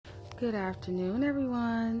Good afternoon,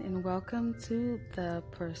 everyone, and welcome to the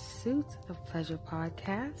Pursuit of Pleasure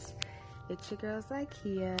podcast. It's your girl,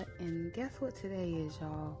 Zykia, and guess what today is,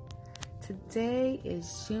 y'all? Today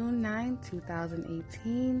is June 9,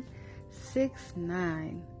 2018,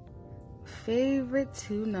 6-9. Favorite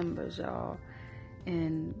two numbers, y'all.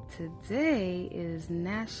 And today is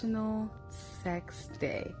National Sex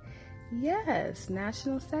Day. Yes,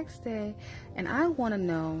 National Sex Day. And I want to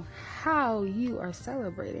know how you are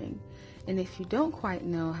celebrating. And if you don't quite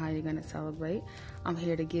know how you're going to celebrate, I'm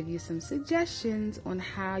here to give you some suggestions on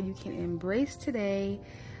how you can embrace today,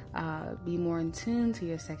 be more in tune to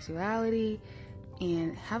your sexuality,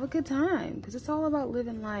 and have a good time. Because it's all about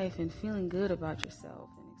living life and feeling good about yourself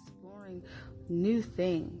and exploring new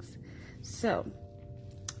things. So,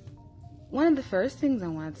 one of the first things I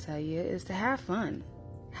want to tell you is to have fun.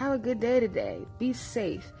 Have a good day today. Be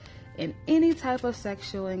safe in any type of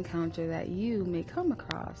sexual encounter that you may come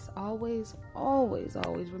across. Always, always,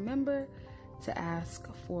 always remember to ask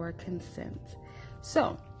for consent.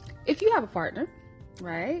 So, if you have a partner,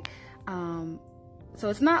 right? So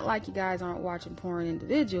it's not like you guys aren't watching porn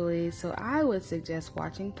individually. So I would suggest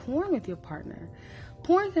watching porn with your partner.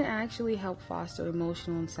 Porn can actually help foster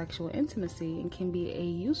emotional and sexual intimacy and can be a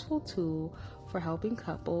useful tool for helping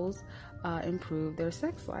couples improve their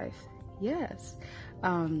sex life. Yes.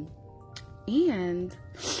 And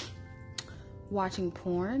watching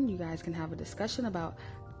porn, you guys can have a discussion about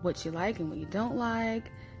what you like and what you don't like,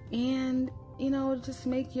 and just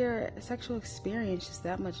make your sexual experience just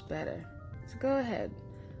that much better. So go ahead.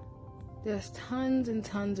 There's tons and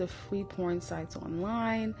tons of free porn sites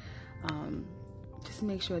online. Just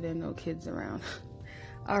make sure there are no kids around.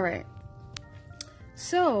 All right.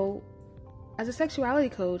 So, as a sexuality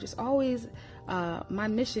coach, it's always my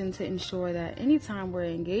mission to ensure that anytime we're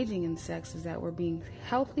engaging in sex is that we're being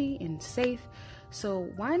healthy and safe.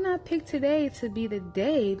 So why not pick today to be the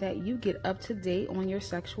day that you get up to date on your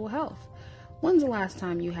sexual health? When's the last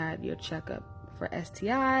time you had your checkup for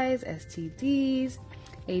STIs, STDs,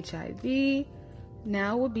 HIV?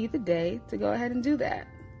 Now would be the day to go ahead and do that.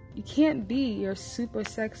 You can't be your super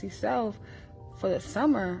sexy self for the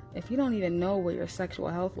summer if you don't even know where your sexual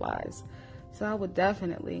health lies. So I would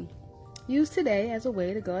definitely use today as a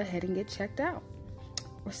way to go ahead and get checked out,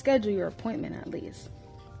 or schedule your appointment at least.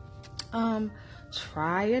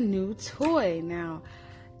 Try a new toy. Now,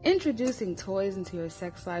 introducing toys into your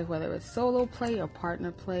sex life, whether it's solo play or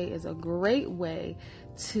partner play, is a great way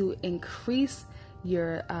to increase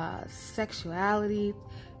your sexuality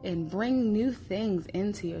and bring new things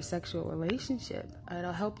into your sexual relationship.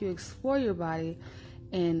 It'll help you explore your body.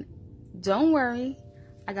 And don't worry,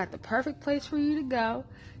 I got the perfect place for you to go.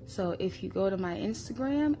 So if you go to my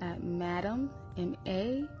Instagram at Madam,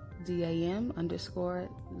 MADAM_ZLOVE,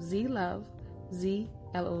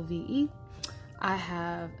 ZLOVE, I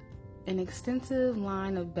have an extensive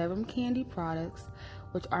line of Bevram Candy products,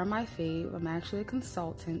 which are my fave. I'm actually a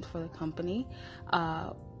consultant for the company.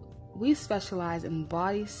 We specialize in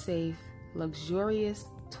body-safe, luxurious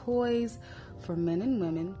toys for men and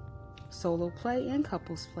women, solo play and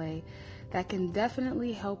couples play, that can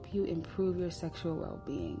definitely help you improve your sexual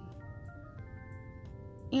well-being.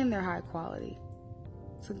 And they're high quality.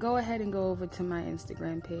 So go ahead and go over to my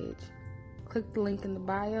Instagram page. Click the link in the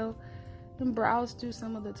bio and browse through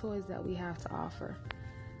some of the toys that we have to offer.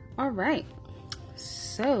 All right.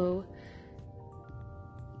 So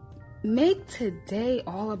make today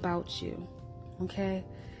all about you, okay?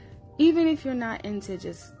 Even if you're not into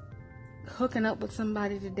just hooking up with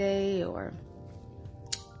somebody today or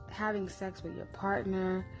having sex with your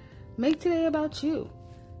partner, make today about you.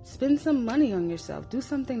 Spend some money on yourself. Do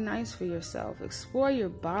something nice for yourself. Explore your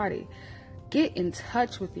body. Get in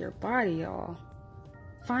touch with your body, y'all.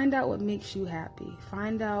 Find out what makes you happy.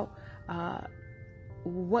 Find out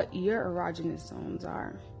what your erogenous zones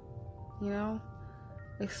are.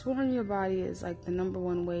 Exploring your body is like the number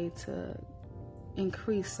one way to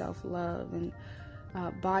increase self-love and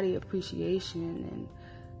body appreciation, and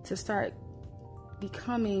to start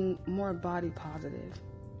becoming more body positive,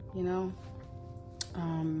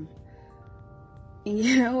 And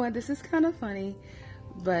you know what? This is kind of funny,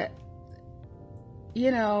 but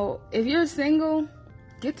if you're single,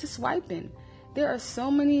 get to swiping. There are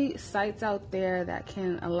so many sites out there that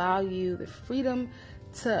can allow you the freedom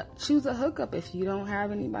to choose a hookup if you don't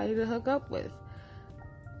have anybody to hook up with.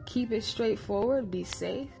 Keep it straightforward, be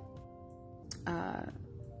safe,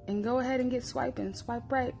 and go ahead and get swiping.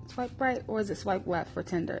 Swipe right, or is it swipe left for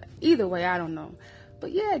Tinder? Either way, I don't know.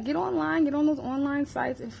 But yeah, get online, get on those online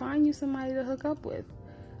sites and find you somebody to hook up with.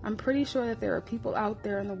 I'm pretty sure that there are people out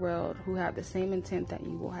there in the world who have the same intent that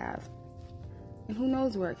you will have. And who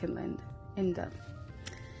knows where it can end up.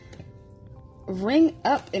 Ring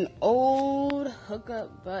up an old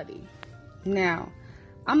hookup buddy. Now,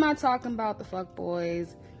 I'm not talking about the fuck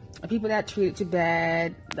boys, the people that treated you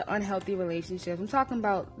bad, the unhealthy relationships. I'm talking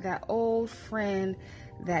about that old friend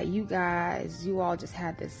that you all just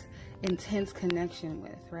had this intense connection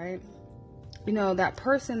with, right? You know, that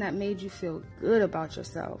person that made you feel good about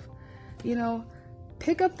yourself. You know,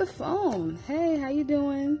 pick up the phone. Hey, how you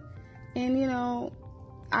doing? And, you know,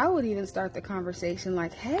 I would even start the conversation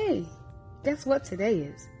like, hey, guess what today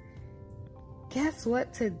is? Guess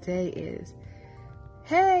what today is?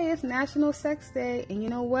 Hey, it's National Sex Day. And you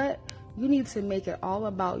know what? You need to make it all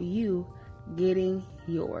about you getting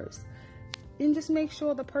yours. And just make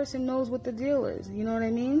sure the person knows what the deal is. You know what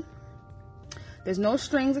I mean? There's no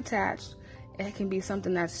strings attached. It can be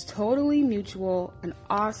something that's totally mutual, an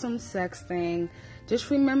awesome sex thing. Just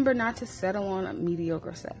remember not to settle on a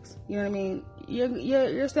mediocre sex. You know what I mean?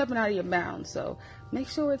 You're stepping out of your bounds, so make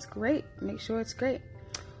sure it's great. Make sure it's great.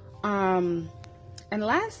 And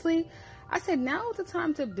lastly, I said now is the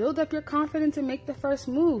time to build up your confidence and make the first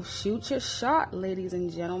move. Shoot your shot, ladies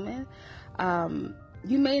and gentlemen.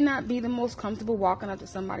 You may not be the most comfortable walking up to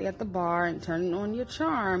somebody at the bar and turning on your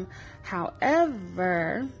charm.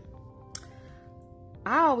 However,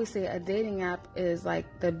 I always say a dating app is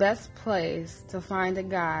like the best place to find a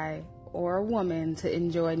guy or a woman to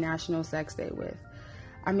enjoy National Sex Day with.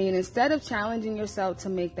 I mean, instead of challenging yourself to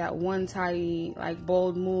make that one tiny, like,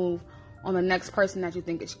 bold move on the next person that you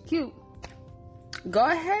think is cute, go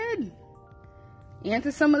ahead.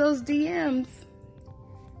 Answer some of those DMs.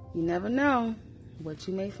 You never know what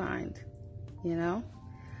you may find, you know?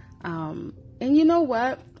 And you know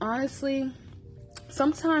what? Honestly,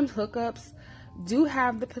 sometimes hookups do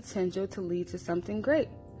have the potential to lead to something great.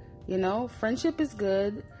 You know, friendship is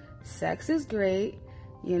good. Sex is great.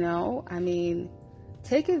 You know, I mean,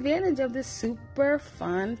 take advantage of this super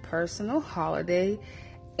fun personal holiday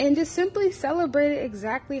and just simply celebrate it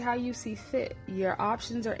exactly how you see fit. Your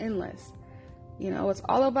options are endless. You know, it's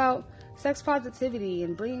all about sex positivity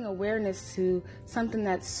and bringing awareness to something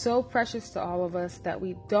that's so precious to all of us that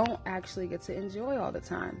we don't actually get to enjoy all the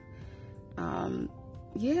time.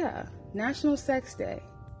 Yeah, National Sex Day.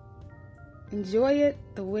 Enjoy it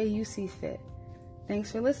the way you see fit.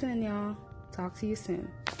 Thanks for listening, y'all. Talk to you soon.